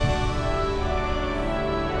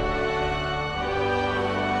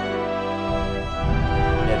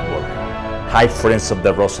Hi friends of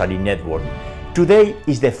the Rosary Network. Today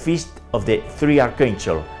is the feast of the three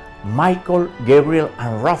Archangels, Michael, Gabriel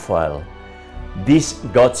and Raphael. These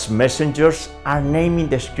God's messengers are named in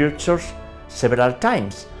the scriptures several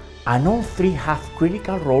times, and all three have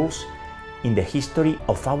critical roles in the history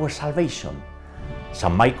of our salvation.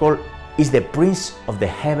 Saint Michael is the prince of the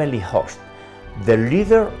heavenly host, the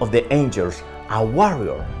leader of the angels, a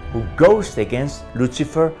warrior who goes against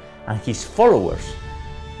Lucifer and his followers,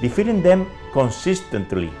 defeating them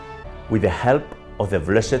consistently with the help of the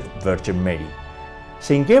Blessed Virgin Mary.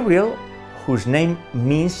 Saint Gabriel, whose name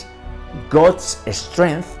means God's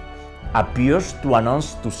strength, appears to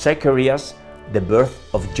announce to Zacharias the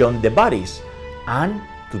birth of John the Baptist and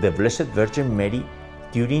to the Blessed Virgin Mary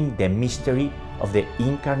during the mystery of the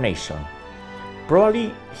Incarnation.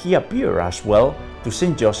 Probably he appeared as well to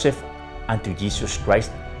Saint Joseph and to Jesus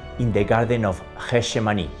Christ in the Garden of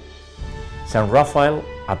Gethsemane. Saint Raphael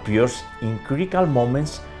appears in critical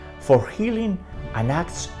moments for healing and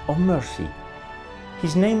acts of mercy.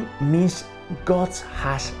 His name means God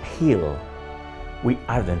has healed. We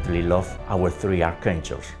ardently love our three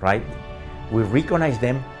archangels, right? We recognize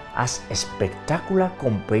them as spectacular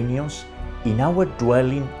companions in our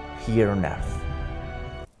dwelling here on earth.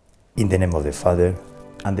 In the name of the Father,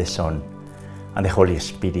 and the Son, and the Holy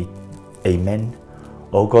Spirit, Amen.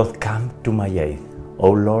 O God, come to my aid.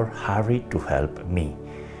 O Lord, hurry to help me.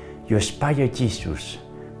 You inspire Jesus,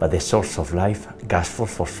 but the source of life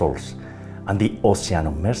gasps for souls, and the ocean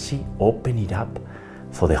of mercy open it up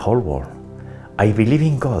for the whole world. I believe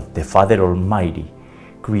in God, the Father Almighty,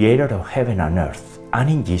 creator of heaven and earth, and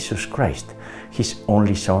in Jesus Christ, his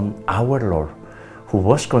only Son, our Lord, who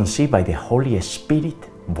was conceived by the Holy Spirit,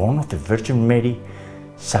 born of the Virgin Mary,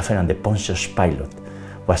 suffered under Pontius Pilate,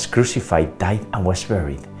 was crucified, died, and was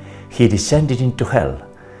buried. He descended into hell.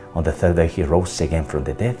 On the third day he rose again from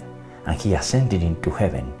the dead, and he ascended into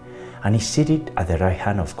heaven, and is seated at the right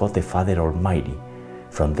hand of God the Father Almighty.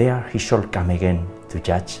 From there he shall come again to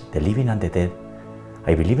judge the living and the dead.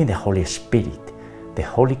 I believe in the Holy Spirit, the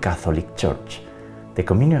Holy Catholic Church, the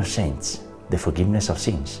communion of saints, the forgiveness of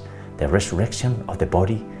sins, the resurrection of the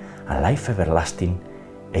body, and life everlasting.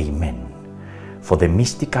 Amen. For the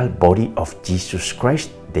mystical body of Jesus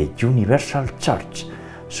Christ, the universal Church,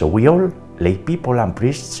 so we all, lay people and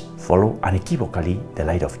priests, follow unequivocally the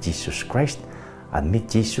light of Jesus Christ, admit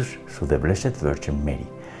Jesus through the Blessed Virgin Mary.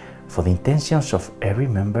 For the intentions of every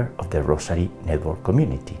member of the Rosary Network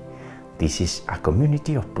community. This is a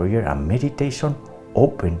community of prayer and meditation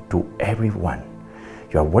open to everyone.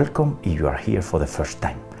 You are welcome if you are here for the first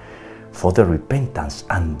time. For the repentance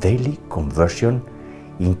and daily conversion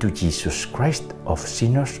into Jesus Christ of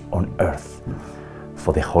sinners on earth.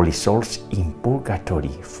 For the holy souls in purgatory,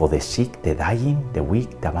 for the sick, the dying, the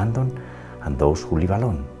weak, the abandoned, and those who live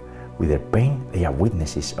alone. With their pain, they are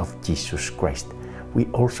witnesses of Jesus Christ. We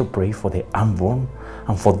also pray for the unborn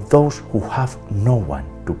and for those who have no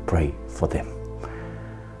one to pray for them.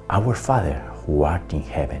 Our Father, who art in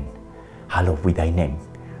heaven, hallowed be thy name.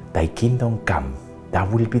 Thy kingdom come, thy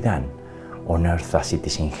will be done, on earth as it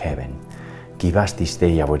is in heaven. Give us this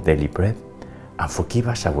day our daily bread, and forgive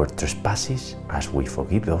us our trespasses, as we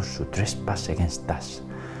forgive those who trespass against us.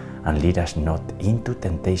 And lead us not into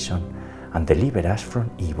temptation, and deliver us from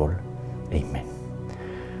evil. Amen.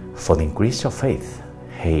 For the increase of faith,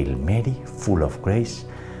 Hail Mary, full of grace,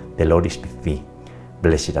 the Lord is with thee.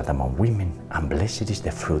 Blessed art among women, and blessed is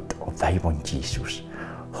the fruit of thy womb, Jesus.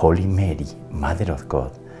 Holy Mary, Mother of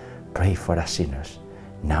God, pray for us sinners,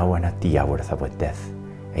 now and at the hour of our death.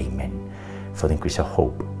 Amen. For the increase of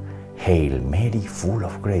hope, Hail Mary, full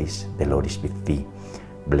of grace, the Lord is with thee.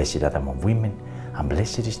 Blessed art among women, and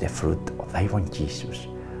blessed is the fruit of thy womb, Jesus.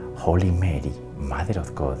 Holy Mary, Mother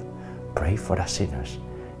of God, pray for us sinners,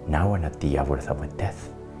 now and at the hour of our death.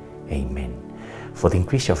 Amen. For the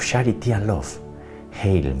increase of charity and love,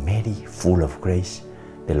 Hail Mary, full of grace,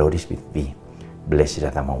 the Lord is with thee. Blessed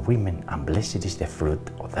art among women, and blessed is the fruit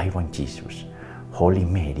of thy womb, Jesus. Holy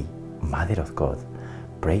Mary, Mother of God,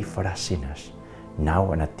 pray for us sinners,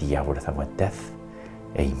 now and at the hour of our death.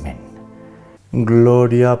 Amen.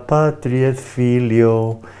 Gloria Patri et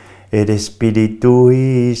Filio, et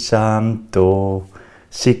Spiritui Sancto,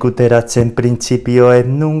 sic ut erat in principio et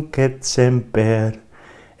nunc et semper,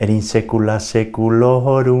 et in saecula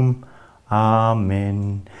saeculorum.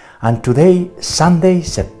 Amen. And today, Sunday,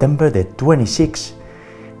 September the 26th,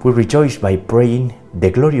 we rejoice by praying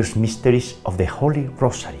the glorious mysteries of the Holy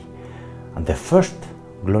Rosary. And the first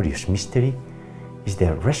glorious mystery is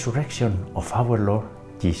the resurrection of our Lord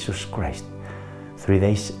Jesus Christ. 3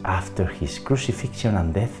 days after his crucifixion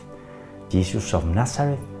and death, Jesus of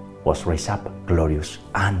Nazareth was raised up glorious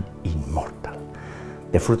and immortal.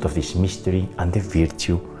 The fruit of this mystery and the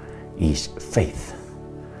virtue is faith.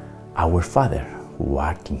 Our Father, who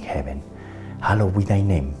art in heaven, hallowed be thy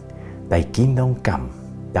name. Thy kingdom come,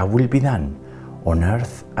 thy will be done, on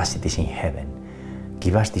earth as it is in heaven.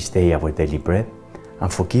 Give us this day our daily bread,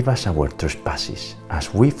 and forgive us our trespasses,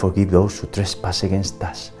 as we forgive those who trespass against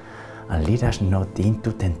us. And lead us not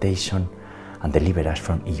into temptation, and deliver us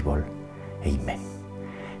from evil. Amen.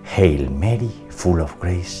 Hail Mary, full of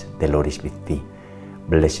grace, the Lord is with thee.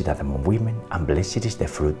 Blessed art thou among women, and blessed is the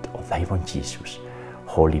fruit of thy womb, Jesus.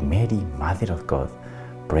 Holy Mary, Mother of God,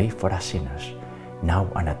 pray for us sinners,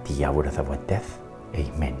 now and at the hour of our death.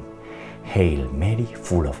 Amen. Hail Mary,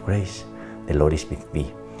 full of grace, the Lord is with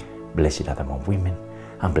thee. Blessed art thou among women,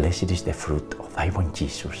 and blessed is the fruit of thy womb,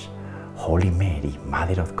 Jesus. Holy Mary,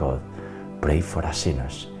 Mother of God, pray for us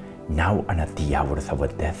sinners, now and at the hour of our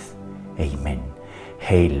death. Amen.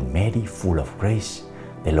 Hail Mary, full of grace,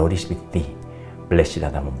 the Lord is with thee. Blessed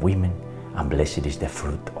art thou among women, and blessed is the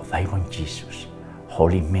fruit of thy womb, Jesus.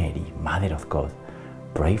 Holy Mary, Mother of God,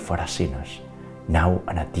 pray for us sinners, now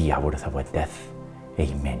and at the hour of our death.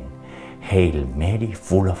 Amen. Hail Mary,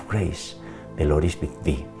 full of grace, the Lord is with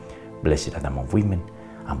thee. Blessed art thou among women,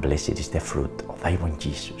 and blessed is the fruit of thy womb,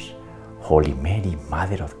 Jesus. Holy Mary,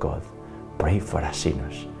 Mother of God, pray for us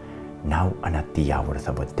sinners, now and at the hour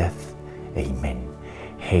of our death. Amen.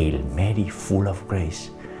 Hail Mary, full of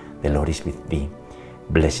grace, the Lord is with thee.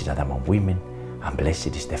 Blessed art thou among women, and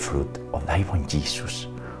blessed is the fruit of thy womb, Jesus.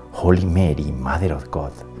 Holy Mary, Mother of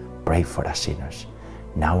God, pray for us sinners,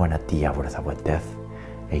 now and at the hour of our death.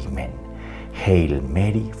 Amen. Hail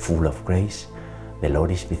Mary, full of grace, the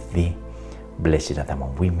Lord is with thee. Blessed art thou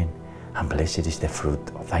among women, and blessed is the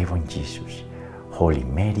fruit of thy womb, Jesus. Holy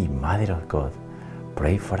Mary, Mother of God,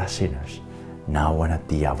 pray for us sinners, now and at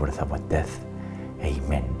the hour of our death.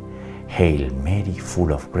 Amen. Hail Mary,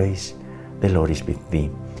 full of grace, the Lord is with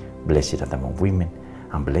thee. Blessed art thou among women,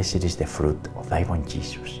 and blessed is the fruit of thy womb,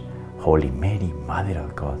 Jesus. Holy Mary, Mother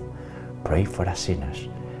of God, pray for us sinners,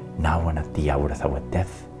 now and at the hour of our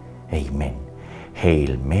death. Amen.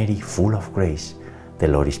 Hail Mary, full of grace, the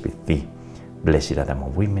Lord is with thee. Blessed art thou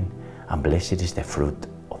among women, and blessed is the fruit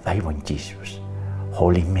of thy womb, Jesus.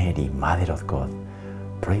 Holy Mary, Mother of God,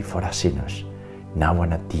 pray for us sinners, now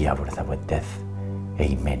and at the hour of our death.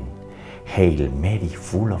 Amen. Hail Mary,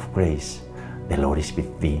 full of grace, the Lord is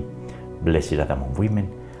with thee. Blessed art thou among women,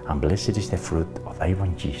 and blessed is the fruit of thy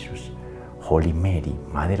womb, Jesus. Holy Mary,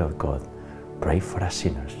 Mother of God, pray for us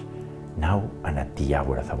sinners, now and at the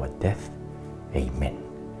hour of our death. Amen.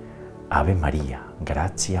 Ave Maria,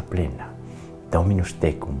 gratia plena, Dominus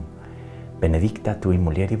tecum, benedicta tui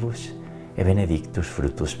mulieribus, et benedictus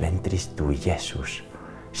fructus ventris tui, Iesus.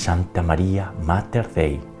 Santa Maria, Mater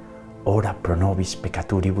Dei, ora pro nobis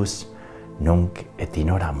peccatoribus, nunc et in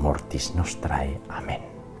hora mortis nostrae. Amen.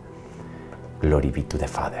 Glory be to the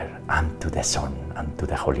Father, and to the Son, and to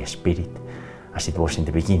the Holy Spirit, as it was in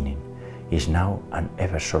the beginning, is now, and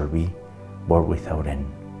ever shall be, world without end.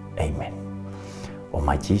 Amen. O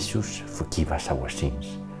my Jesus, forgive us our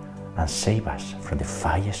sins, and save us from the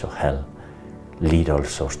fires of hell. Lead all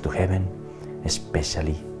souls to heaven,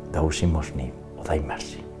 especially those in most need of thy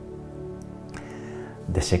mercy.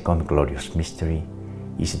 The second glorious mystery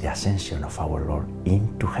is the ascension of our Lord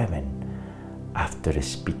into heaven. After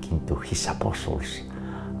speaking to his apostles,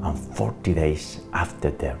 and 40 days after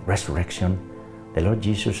the resurrection, the Lord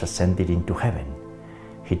Jesus ascended into heaven.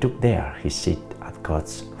 He took there his seat at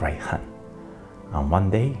God's right hand. And one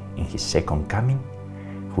day, in his second coming,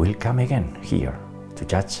 he will come again here to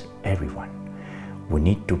judge everyone. We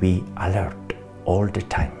need to be alert all the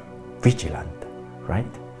time, vigilant, right?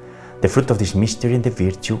 The fruit of this mystery and the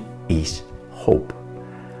virtue is hope.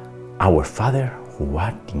 Our Father, who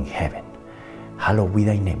art in heaven, hallowed be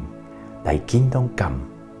thy name. Thy kingdom come,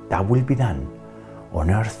 thy will be done, on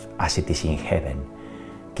earth as it is in heaven.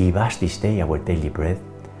 Give us this day our daily bread,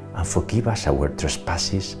 and forgive us our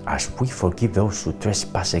trespasses, as we forgive those who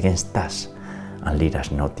trespass against us. And lead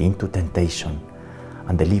us not into temptation,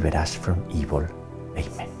 and deliver us from evil.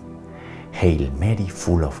 Amen. Hail Mary,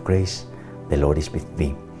 full of grace, the Lord is with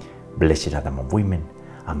thee. Blessed art thou among women,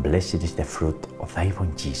 and blessed is the fruit of thy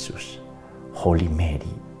womb, Jesus. Holy Mary,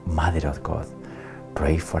 Mother of God,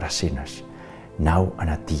 pray for us sinners, now and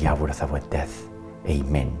at the hour of our death.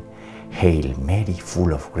 Amen. Hail Mary,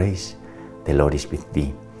 full of grace, the Lord is with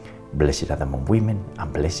thee. Blessed art thou among women,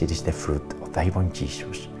 and blessed is the fruit of thy womb,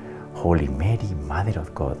 Jesus. Holy Mary, Mother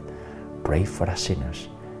of God, pray for us sinners,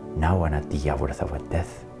 now and at the hour of our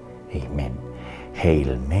death. Amen.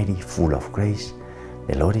 Hail Mary, full of grace,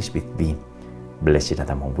 the Lord is with thee. Blessed art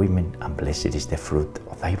thou among women, and blessed is the fruit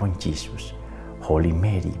of thy womb, Jesus. Holy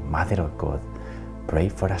Mary, Mother of God, pray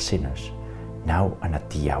for us sinners, now and at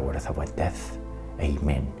the hour of our death.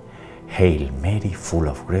 Amen. Hail Mary, full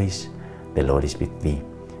of grace, the Lord is with thee.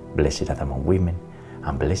 Blessed art among women,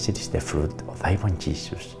 and blessed is the fruit of thy womb,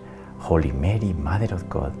 Jesus. Holy Mary, Mother of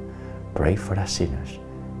God, pray for us sinners,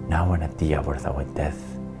 now and at the hour of our death.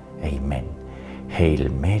 Amen. Hail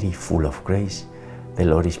Mary, full of grace, the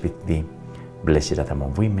Lord is with thee. Blessed art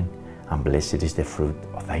among women, and blessed is the fruit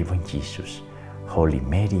of thy womb, Jesus. Holy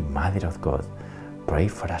Mary, Mother of God, pray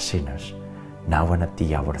for us sinners, now and at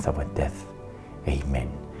the hour of our death. Amen.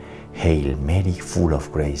 Hail Mary, full of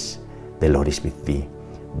grace, the Lord is with thee.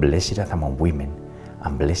 Blessed art among women,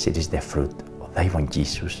 and blessed is the fruit of thy womb,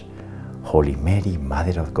 Jesus. Holy Mary,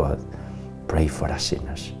 Mother of God, pray for us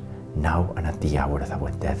sinners, now and at the hour of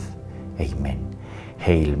our death. Amen.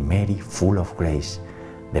 Hail Mary, full of grace,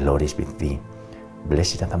 the Lord is with thee.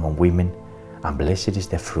 Blessed art among women, and blessed is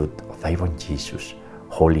the fruit of thy womb, Jesus.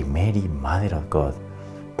 Holy Mary, Mother of God,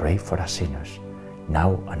 pray for us sinners,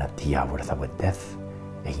 now and at the hour of our death.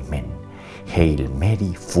 Amen. Hail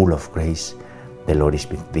Mary, full of grace, the Lord is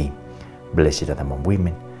with thee. Blessed art among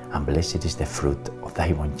women, and blessed is the fruit of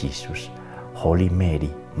thy womb, Jesus. Holy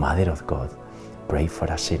Mary, Mother of God, pray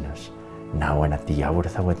for us sinners, now and at the hour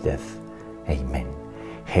of our death. Amen.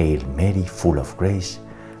 Hail Mary, full of grace,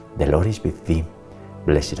 the Lord is with thee.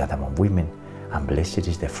 Blessed art among women, and blessed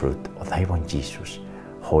is the fruit of thy womb, Jesus.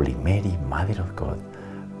 Holy Mary, Mother of God,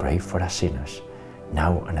 pray for us sinners,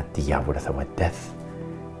 now and at the hour of our death.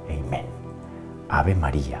 Amen. Ave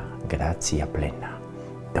Maria, gratia plena,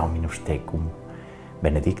 Dominus tecum,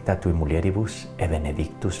 benedicta tui mulieribus, et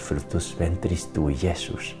benedictus fructus ventris tui,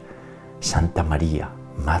 Iesus. Santa Maria,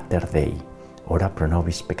 Mater Dei, ora pro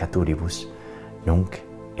nobis peccatoribus, nunc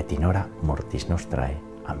et in hora mortis nostrae.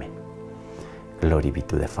 Amen. Glory be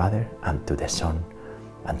to the Father, and to the Son,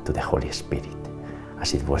 and to the Holy Spirit,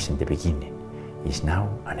 as it was in the beginning, is now,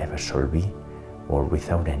 and ever shall be, world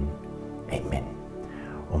without end. Amen.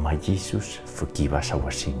 O my Jesus, forgive us our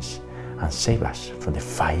sins, and save us from the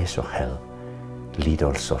fires of hell. Lead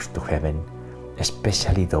all souls to heaven,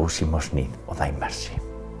 especially those in most need of thy mercy.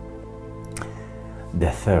 The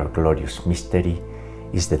third glorious mystery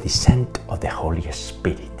is the descent of the Holy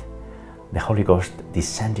Spirit. The Holy Ghost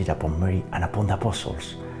descended upon Mary and upon the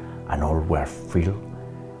apostles, and all were filled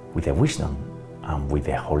with the wisdom and with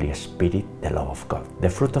the Holy Spirit, the love of God. The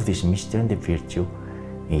fruit of this mystery and the virtue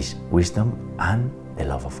is wisdom and the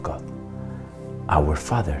love of God. Our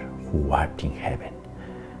Father, who art in heaven,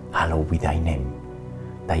 hallowed be thy name.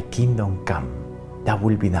 Thy kingdom come, thy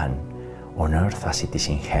will be done, on earth as it is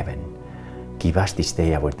in heaven. Give us this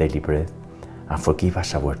day our daily bread, and forgive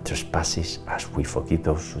us our trespasses as we forgive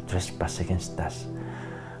those who trespass against us.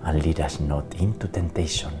 And lead us not into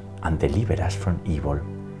temptation, and deliver us from evil.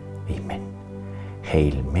 Amen.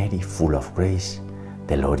 Hail Mary, full of grace,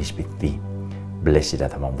 the Lord is with thee. Blessed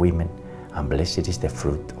art among women, and blessed is the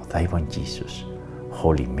fruit of thy womb, Jesus.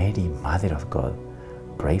 Holy Mary, Mother of God,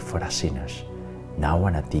 pray for us sinners, now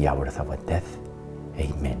and at the hour of our death.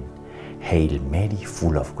 Amen. Hail Mary,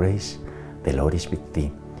 full of grace, the Lord is with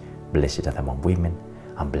thee. Blessed art among women,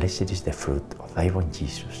 and blessed is the fruit of thy womb,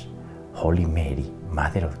 Jesus. Holy Mary,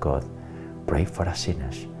 Mother of God, pray for us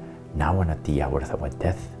sinners, now and at the hour of our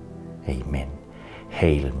death. Amen.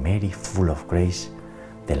 Hail Mary, full of grace,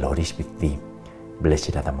 the Lord is with thee.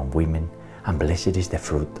 Blessed art among women, and blessed is the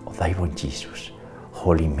fruit of thy womb, Jesus.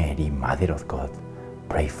 Holy Mary, Mother of God,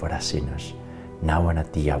 pray for us sinners, now and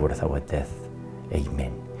at the hour of our death.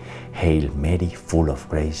 Amen. Hail Mary, full of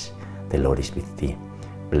grace, the Lord is with thee.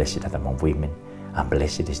 Blessed art among women, and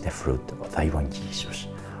blessed is the fruit of thy womb, Jesus.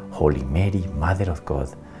 Holy Mary, Mother of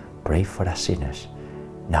God, pray for us sinners,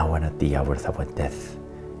 now and at the hour of our death.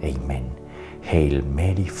 Amen. Hail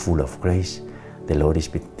Mary, full of grace, the Lord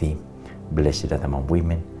is with thee. Blessed art among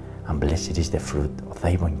women, and blessed is the fruit of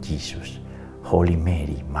thy womb, Jesus. Holy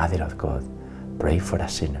Mary, Mother of God, pray for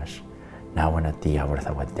us sinners, now and at the hour of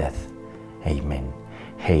our death. Amen.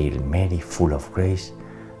 Hail Mary, full of grace,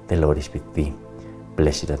 the Lord is with thee.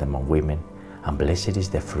 Blessed art among women, and blessed is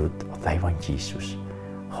the fruit of thy womb, Jesus.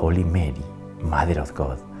 Holy Mary, Mother of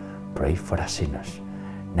God, pray for us sinners,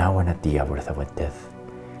 now and at the hour of our death.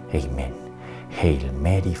 Amen. Hail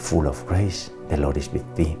Mary, full of grace, the Lord is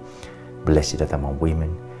with thee. Blessed art among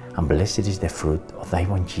women, and blessed is the fruit of thy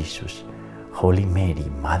womb, Jesus. Holy Mary,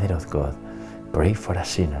 Mother of God, pray for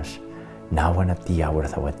us sinners, now and at the hour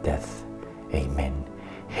of our death. Amen.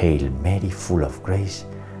 Hail Mary, full of grace,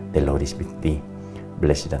 the Lord is with thee.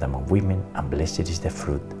 Blessed art among women, and blessed is the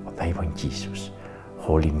fruit of thy womb, Jesus.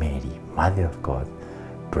 Holy Mary, Mother of God,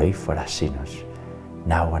 pray for us sinners,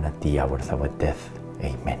 now and at the hour of our death.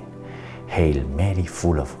 Amen. Hail Mary,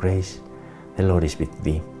 full of grace, The Lord is with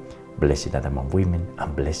thee. Blessed art thou among women,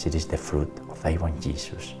 and blessed is the fruit of thy womb,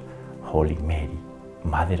 Jesus. Holy Mary,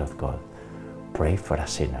 Mother of God, pray for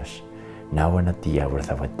us sinners, now and at the hour of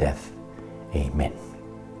our death. Amen.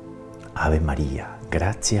 Ave Maria,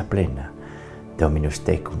 gratia plena, Dominus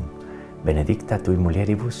tecum, benedicta tui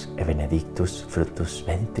mulieribus, et benedictus fructus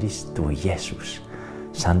ventris tui, Iesus.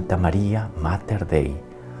 Santa Maria, Mater Dei,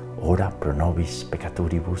 ora pro nobis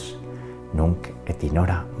peccatoribus, nunc et in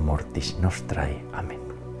hora mortis nostrae. Amen.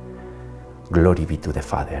 Glory be to the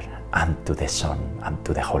Father, and to the Son, and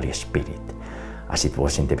to the Holy Spirit, as it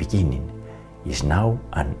was in the beginning, is now,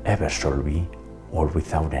 and ever shall be, world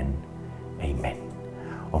without end. Amen.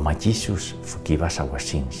 O my Jesus, forgive us our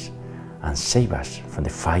sins, and save us from the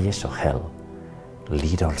fires of hell.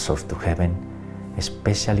 Lead all souls to heaven,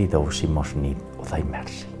 especially those in most need of thy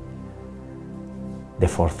mercy. The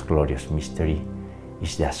fourth glorious mystery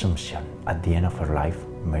is the Assumption. At the end of her life,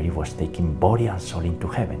 Mary was taken body and soul into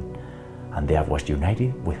heaven, and there was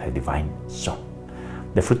united with her divine Son.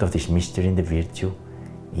 The fruit of this mystery and the virtue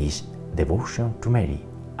is devotion to Mary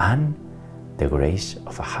and the grace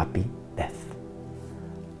of a happy death.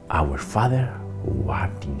 Our Father, who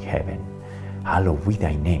art in heaven, hallowed be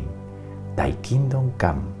thy name. Thy kingdom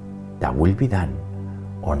come, thy will be done,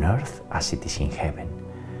 on earth as it is in heaven.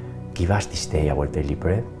 Give us this day our daily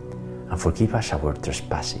bread, and forgive us our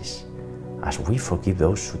trespasses, as we forgive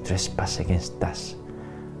those who trespass against us.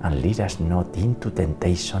 And lead us not into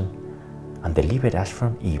temptation, and deliver us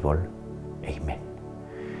from evil. Amen.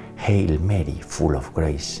 Hail Mary, full of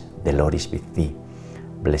grace, the Lord is with thee.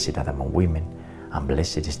 Blessed art thou among women, and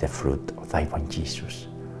blessed is the fruit of thy womb, Jesus.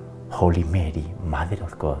 Holy Mary, Mother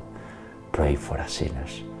of God, pray for us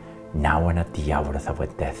sinners, now and at the hour of our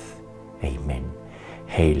death. Amen.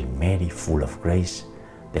 Hail Mary, full of grace,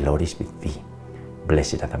 the Lord is with thee.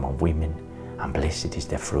 Blessed art thou among women, and blessed is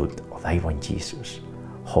the fruit of thy womb, Jesus.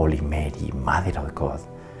 Holy Mary, Mother of God,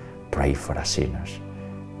 pray for us sinners,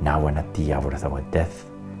 now and at the hour of our death.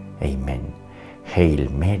 Amen. Hail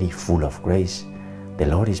Mary, full of grace, the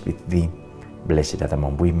Lord is with thee. Blessed art thou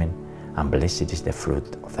among women, and blessed is the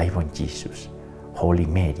fruit of thy womb, Jesus. Holy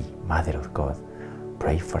Mary, Mother of God,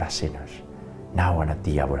 pray for us sinners, now and at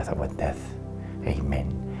the hour of our death.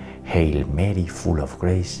 Amen. Hail Mary, full of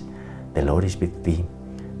grace, the Lord is with thee.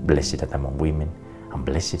 Blessed art thou among women, and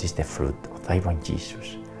blessed is the fruit of thy womb,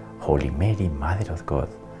 Jesus. Holy Mary, Mother of God,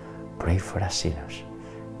 pray for us sinners,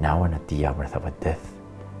 now and at the hour of our death.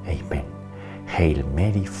 Amen. Hail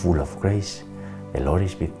Mary, full of grace, the Lord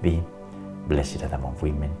is with thee. Blessed art thou among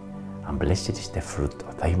women, and blessed is the fruit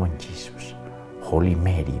of thy womb, Jesus. Holy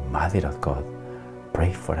Mary, Mother of God,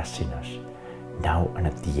 pray for us sinners, now and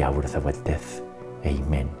at the hour of our death.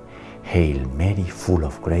 Amen. Hail Mary, full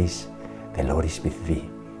of grace, the Lord is with thee.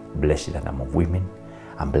 Blessed art thou among women,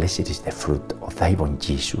 and blessed is the fruit of thy womb,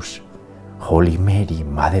 Jesus. Holy Mary,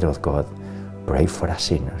 Mother of God, pray for us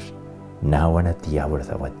sinners, now and at the hour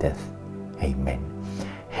of our death. Amen.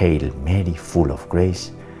 Hail Mary, full of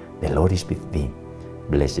grace, the Lord is with thee.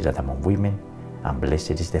 Blessed art thou among women, and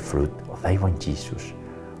blessed is the fruit of thy womb, Jesus.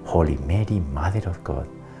 Holy Mary, Mother of God,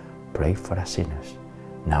 pray for us sinners,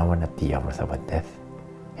 now and at the hour of our death.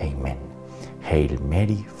 Amen. Hail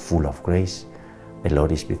Mary, full of grace, the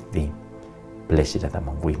Lord is with thee. Blessed art thou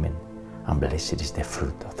among women, and blessed is the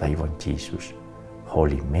fruit of thy womb, Jesus.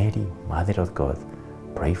 Holy Mary, Mother of God,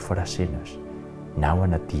 pray for us sinners, now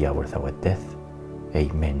and at the hour of our death.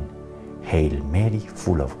 Amen. Hail Mary,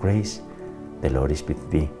 full of grace, the Lord is with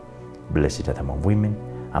thee. Blessed art thou among women,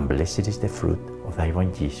 and blessed is the fruit of thy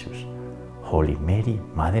womb, Jesus. Holy Mary,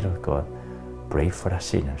 Mother of God, pray for us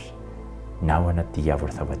sinners, now and at the hour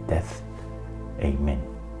of our death. Amen.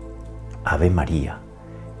 Ave Maria,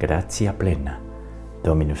 gratia plena,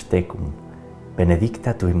 Dominus tecum,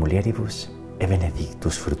 benedicta tui mulieribus, et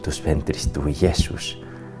benedictus fructus ventris tui, Iesus.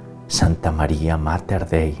 Santa Maria, Mater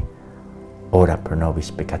Dei, ora pro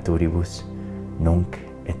nobis peccatoribus, nunc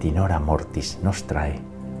et in hora mortis nostrae.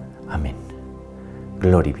 Amen.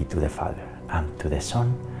 Glory be to the Father, and to the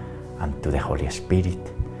Son, and to the Holy Spirit,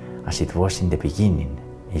 as it was in the beginning,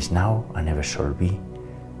 is now, and ever shall be,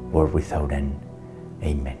 world without end.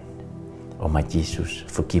 Amen. O my Jesus,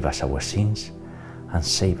 forgive us our sins, and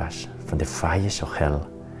save us from the fires of hell.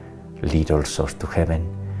 Lead all souls to heaven,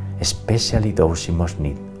 especially those in most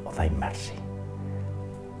need of thy mercy.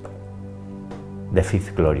 The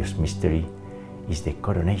fifth glorious mystery is the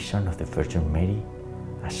coronation of the Virgin Mary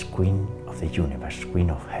as Queen of the universe, Queen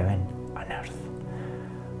of heaven and earth.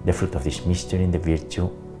 The fruit of this mystery and the virtue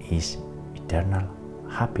is eternal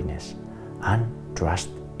happiness and trust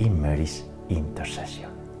in Mary's intercession.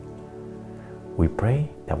 We pray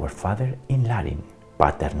to our Father in Latin,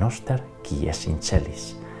 Pater noster, qui es in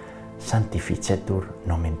celis, sanctificetur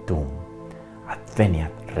nomen tuum,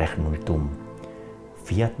 adveniat regnum tuum,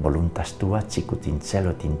 fiat voluntas tua sicut in cielo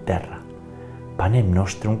et in terra. Panem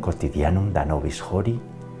nostrum quotidianum da nobis hodie,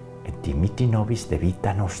 et dimitti nobis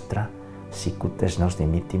debita nostra, sicut es nos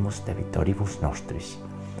dimittimus debitoribus nostris,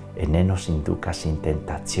 et ne nos inducas in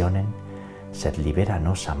tentationem, sed libera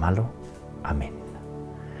nos a malo. Amen.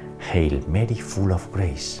 Hail Mary, full of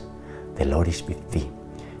grace, the Lord is with thee.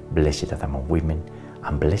 Blessed art among women,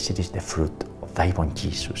 and blessed is the fruit of thy womb,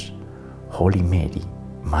 Jesus. Holy Mary,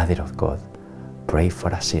 Mother of God, pray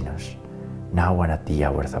for us sinners, now and at the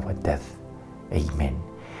hour of our death. Amen.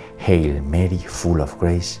 Hail Mary, full of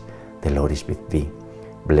grace, the Lord is with thee.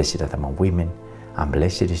 Blessed art among women, and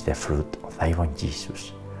blessed is the fruit of thy womb,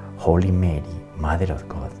 Jesus. Holy Mary, Mother of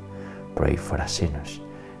God, pray for us sinners,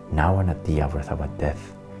 now and at the hour of our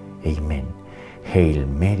death. Amen. Hail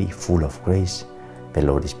Mary, full of grace, the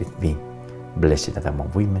Lord is with thee. Blessed art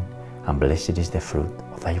among women, and blessed is the fruit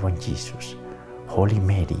of thy womb, Jesus. Holy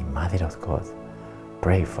Mary, Mother of God,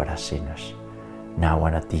 pray for us sinners, now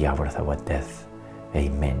and at the hour of our death.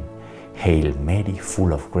 Amen. Hail Mary,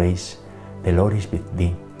 full of grace, the Lord is with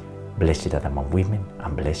thee. Blessed art among women,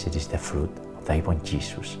 and blessed is the fruit of thy womb,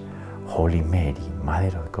 Jesus. Holy Mary,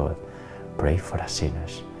 Mother of God, pray for us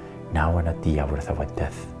sinners, now and at the hour of our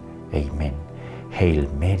death. Amen. Hail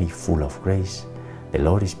Mary, full of grace, the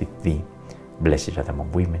Lord is with thee. Blessed art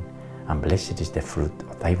among women, and blessed is the fruit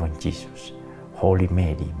of thy womb, Jesus. Holy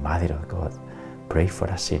Mary, Mother of God, pray for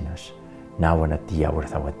us sinners, now and at the hour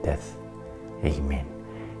of our death. Amen.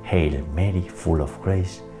 Hail Mary, full of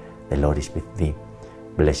grace, the Lord is with thee.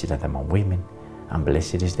 Blessed art among women, and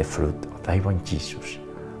blessed is the fruit of thy womb, Jesus.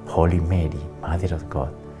 Holy Mary, Mother of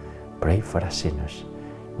God, pray for us sinners,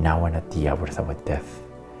 now and at the hour of our death.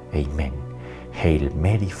 Amen. Hail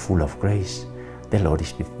Mary, full of grace, the Lord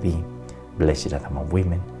is with thee. Blessed art among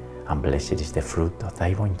women, and blessed is the fruit of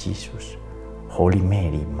thy womb, Jesus. Holy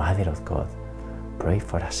Mary, Mother of God, pray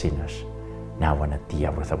for us sinners, now and at the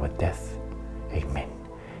hour of our death. Amen.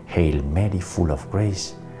 Hail Mary, full of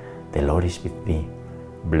grace, the Lord is with thee.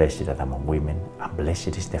 Blessed art among women, and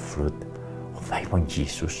blessed is the fruit of thy womb,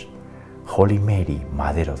 Jesus. Holy Mary,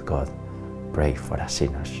 Mother of God, pray for us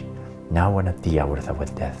sinners, now and at the hour of our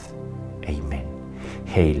death. Amen.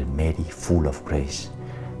 Hail Mary, full of grace,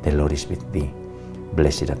 the Lord is with thee.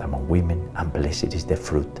 Blessed art among women, and blessed is the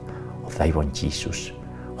fruit of thy womb, Jesus.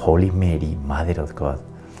 Holy Mary, Mother of God,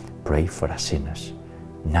 pray for us sinners,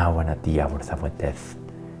 now and at the hour of our death.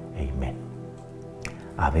 Amen.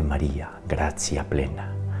 Ave Maria, gratia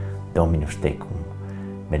plena, Dominus tecum,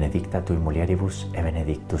 benedicta tui mulieribus, et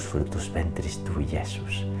benedictus fructus ventris tui,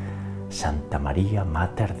 Iesus. Santa Maria,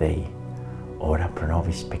 Mater Dei, ora pro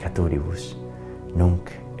nobis peccatoribus,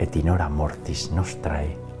 nunc et in hora mortis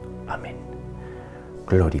nostrae. Amen.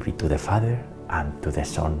 Glory be to the Father, and to the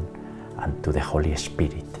Son, and to the Holy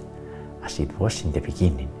Spirit, as it was in the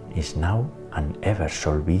beginning, is now, and ever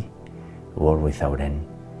shall be, world without end.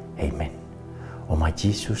 Amen. O my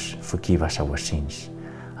Jesus, forgive us our sins,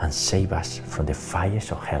 and save us from the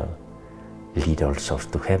fires of hell. Lead all souls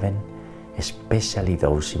to heaven, especially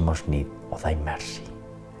those in most need of thy mercy.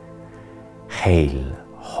 Hail,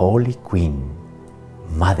 Holy Queen,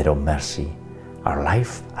 Mother of Mercy, our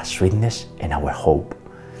life, our sweetness, and our hope.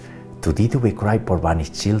 To thee do we cry, poor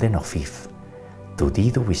banished children of Eve. To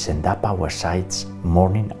thee do we send up our sighs,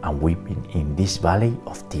 mourning and weeping in this valley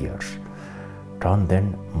of tears. Turn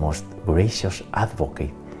then, most gracious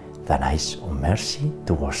Advocate, thine eyes of mercy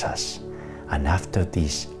towards us, and after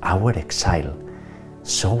this our exile,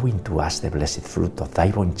 sow into us the blessed fruit of thy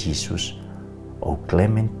womb, Jesus. O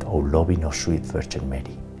clement, O loving, O sweet Virgin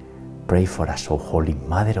Mary, pray for us, O Holy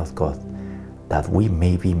Mother of God, that we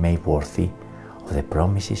may be made worthy of the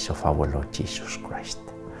promises of our Lord Jesus Christ.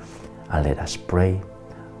 And let us pray,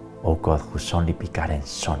 O God, whose only begotten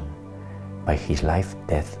Son, by his life,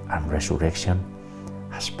 death, and resurrection,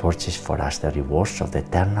 has purchased for us the rewards of the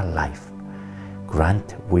eternal life.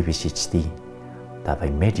 Grant, we beseech thee, that by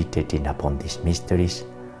meditating upon these mysteries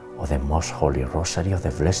of the most holy Rosary of the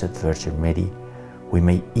Blessed Virgin Mary, we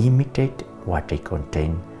may imitate what they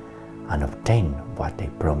contain and obtain what they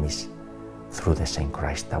promise, through the same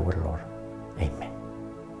Christ our Lord. Amen.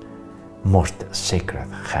 Most Sacred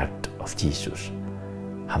Heart of Jesus,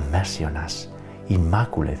 have mercy on us.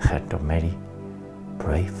 Immaculate Heart of Mary,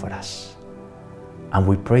 pray for us. And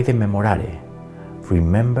we pray the Memorare.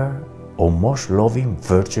 Remember, O most loving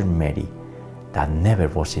Virgin Mary, that never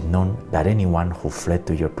was it known that anyone who fled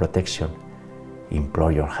to your protection,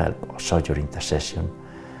 implored your help, or sought your intercession,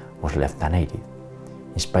 was left unaided.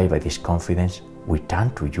 Inspired by this confidence, we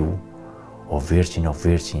turn to you, O Virgin of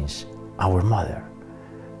Virgins, our Mother,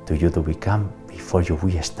 to you do we come, before you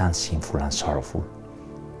we stand sinful and sorrowful.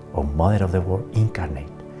 O Mother of the Word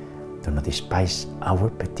incarnate, do not despise our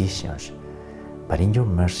petitions, but in your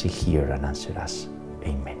mercy hear and answer us.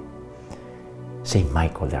 Amen. Saint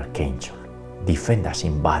Michael the Archangel, defend us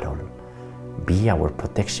in battle. Be our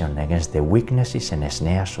protection against the weaknesses and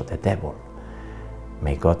snares of the devil.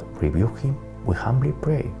 May God rebuke him, we humbly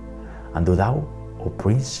pray. And do thou, O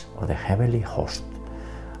Prince of the heavenly host,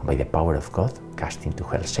 and by the power of God, cast into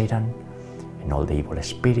hell Satan and all the evil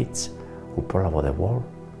spirits who prowl about the world,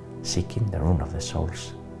 seeking the ruin of the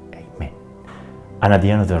souls. Amen. And at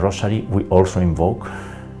the end of the Rosary, we also invoke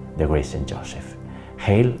the great Saint Joseph.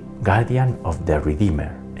 Hail, guardian of the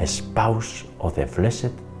Redeemer, spouse of the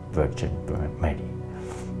Blessed Virgin Mary.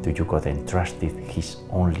 To you God entrusted his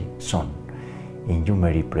only Son. In you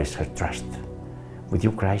Mary placed her trust. With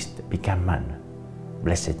you Christ became man.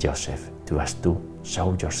 Blessed Joseph, to us too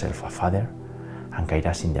show yourself a father and guide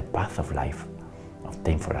us in the path of life.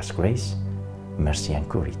 Obtain for us grace, mercy and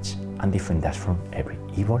courage, and defend us from every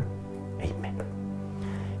evil. Amen.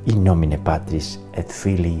 In nomine Patris et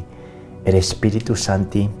Filii et Spiritus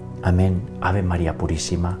Sancti. Amen. Ave Maria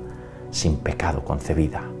Purissima, sin pecado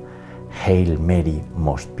concebida. Hail Mary,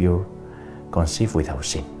 most pure, conceived without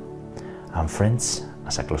sin. And friends,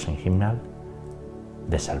 as a closing hymnal,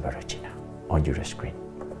 the Salve Regina on your screen.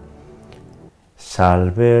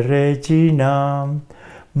 Salve Regina,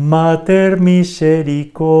 Mater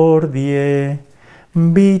misericordiae,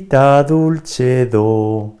 vita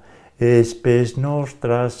dulcedo, spes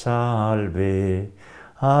nostra salve.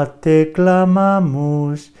 A te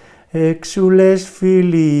clamamus, exules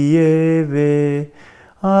filii Eve,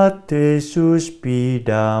 a te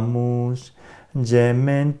suspiramus,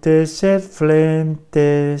 gementes et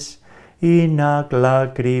flentes, in ac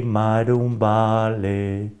lacrimarum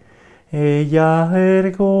vale. Ella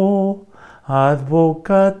ergo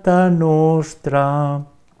advocata nostra,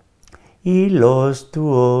 y los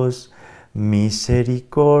tuos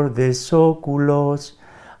misericordes oculos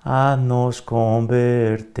a nos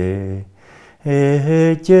converte.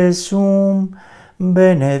 E Jesum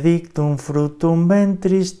benedictum fructum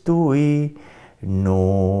ventris tui,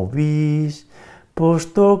 nobis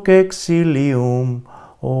post hoc exilium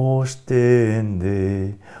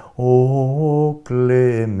ostende. O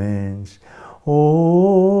clemens,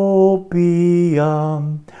 o pia,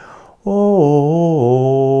 o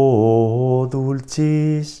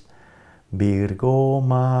dulcis Virgo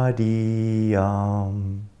Maria.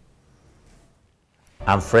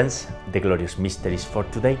 And friends, the glorious mysteries for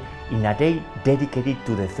today, in a day dedicated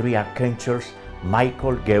to the three archangels,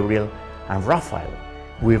 Michael, Gabriel, and Raphael.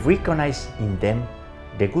 We recognize in them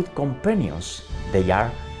the good companions they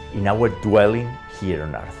are in our dwelling here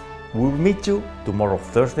on earth. We will meet you tomorrow,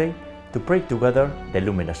 Thursday, to pray together the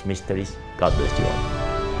luminous mysteries. God bless you all.